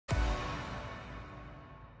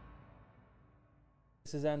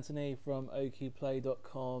This is Anthony from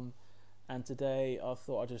OQplay.com, and today I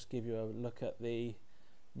thought I'd just give you a look at the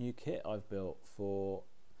new kit I've built for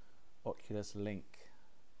Oculus Link.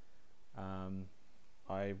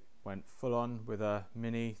 I went full on with a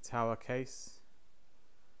mini tower case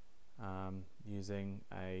using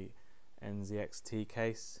a NZXT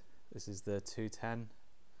case. This is the 210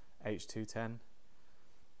 H210, and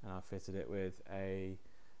I fitted it with a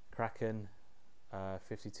Kraken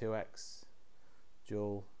 52X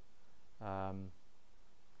dual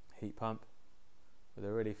heat pump with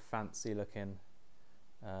a really fancy looking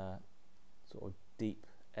sort of deep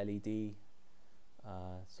LED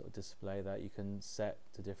sort of display that you can set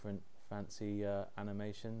to different fancy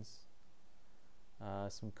animations.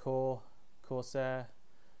 Some Corsair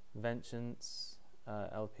Vengeance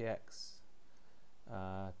LPX,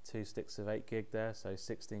 2 sticks of 8 gig there, so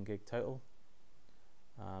 16 gig total.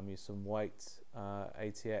 Use some white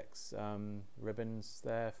ATX ribbons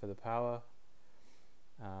there for the power.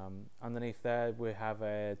 Underneath there we have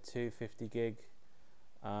a 250 gig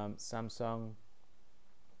Samsung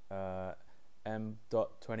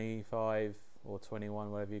M.25 or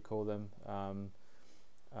 21, whatever you call them,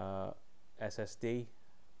 SSD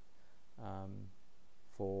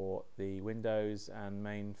for the Windows and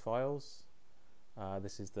main files.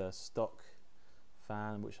 This is the stock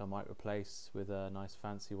fan, which I might replace with a nice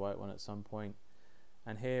fancy white one at some point.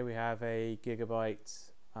 And here we have a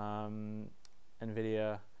Gigabyte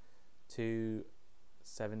NVIDIA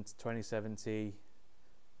 2070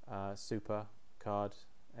 Super card,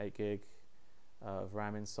 8 gig of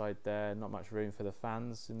RAM inside there. Not much room for the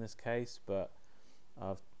fans in this case, but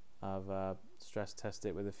I've stress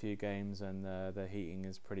tested it with a few games, and the heating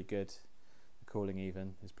is pretty good. The cooling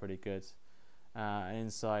even is pretty good. And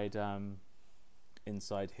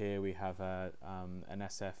inside here we have an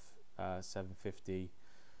SF750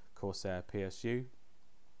 Corsair PSU,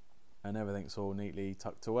 and everything's all neatly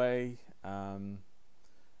tucked away, and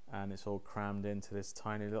it's all crammed into this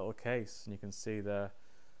tiny little case. And you can see the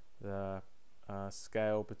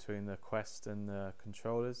scale between the Quest and the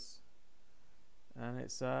controllers, and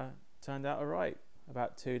it's turned out alright.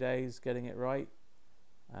 About 2 days getting it right.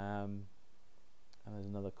 And there's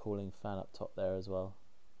another cooling fan up top there as well,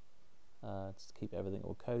 just to keep everything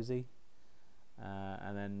all cozy.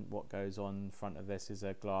 And then what goes on in front of this is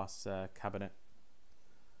a glass cabinet,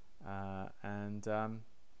 and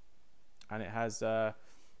it has at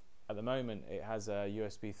the moment it has a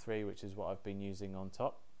USB 3, which is what I've been using on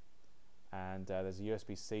top, and there's a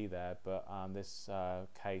USB-C there, but this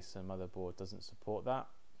case and motherboard doesn't support that.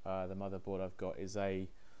 The motherboard I've got is a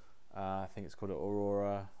I think it's called an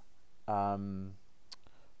Aurora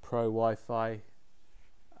Pro Wi-Fi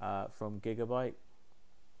from Gigabyte.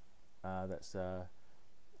 That's a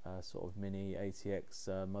sort of Mini-ITX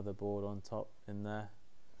motherboard on top in there,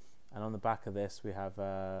 and on the back of this we have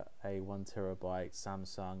a 1 terabyte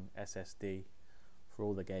Samsung SSD for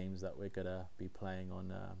all the games that we're gonna be playing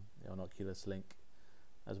on Oculus Link,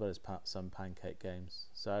 as well as some pancake games.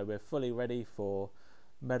 So we're fully ready for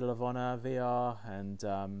Medal of Honor VR and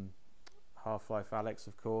Half-Life Alyx,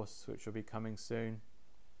 of course, which will be coming soon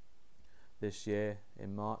this year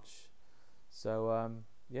in March. So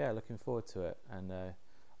yeah, looking forward to it. And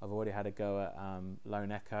I've already had a go at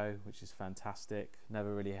Lone Echo, which is fantastic.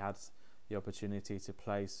 Never really had the opportunity to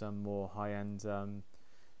play some more high-end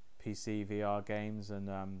PC VR games, and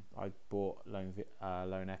I bought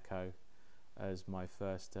Lone Echo as my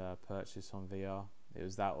first purchase on VR. It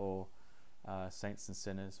was that or Saints and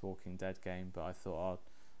Sinners Walking Dead game, but I thought I'd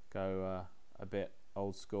go a bit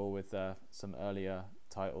old school with some earlier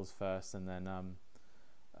titles first, and then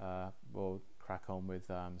we'll crack on with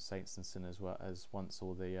Saints and Sinners, as once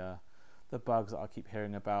all the bugs that I keep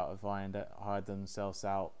hearing about have ironed themselves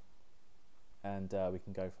out, and we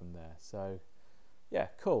can go from there. So yeah,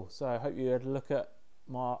 cool. So I hope you had a look at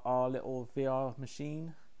our little VR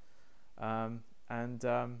machine, and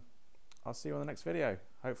I'll see you on the next video.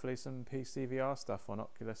 Hopefully some PC VR stuff on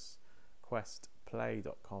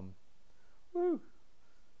OculusQuestPlay.com. Woo!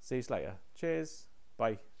 See you later. Cheers.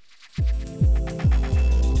 Bye.